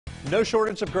No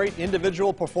shortage of great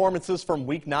individual performances from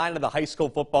Week 9 of the high school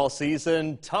football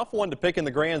season. Tough one to pick in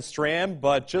the Grand Slam,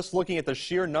 but just looking at the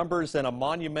sheer numbers and a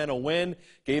monumental win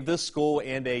gave this school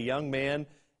and a young man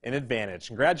an advantage.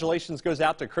 Congratulations goes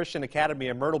out to Christian Academy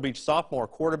of Myrtle Beach sophomore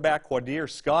quarterback Quadir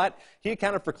Scott. He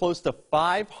accounted for close to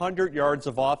 500 yards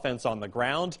of offense on the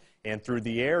ground and through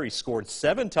the air. He scored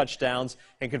 7 touchdowns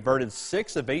and converted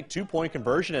 6 of 8 two-point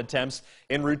conversion attempts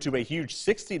en route to a huge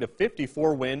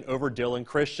 60-54 win over Dillon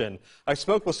Christian. I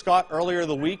spoke with Scott earlier in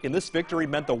the week, and this victory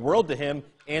meant the world to him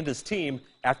and his team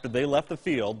after they left the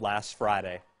field last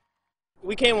Friday.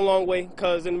 We came a long way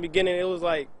because in the beginning it was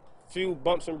like few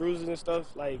bumps and bruises and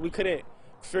stuff. Like, we couldn't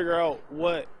figure out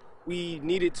what we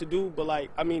needed to do, but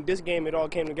this game, it all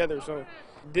came together. So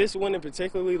this win in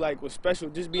particularly was special,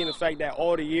 just being the fact that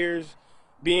all the years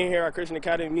being here at Christian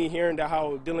Academy, me hearing that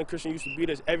how Dillon Christian used to beat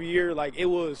us every year, it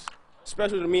was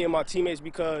special to me and my teammates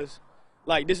because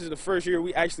this is the first year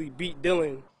we actually beat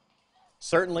Dillon.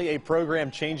 Certainly a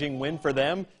program-changing win for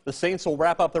them. The Saints will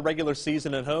wrap up the regular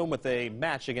season at home with a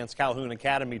match against Calhoun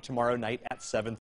Academy tomorrow night at 7:30.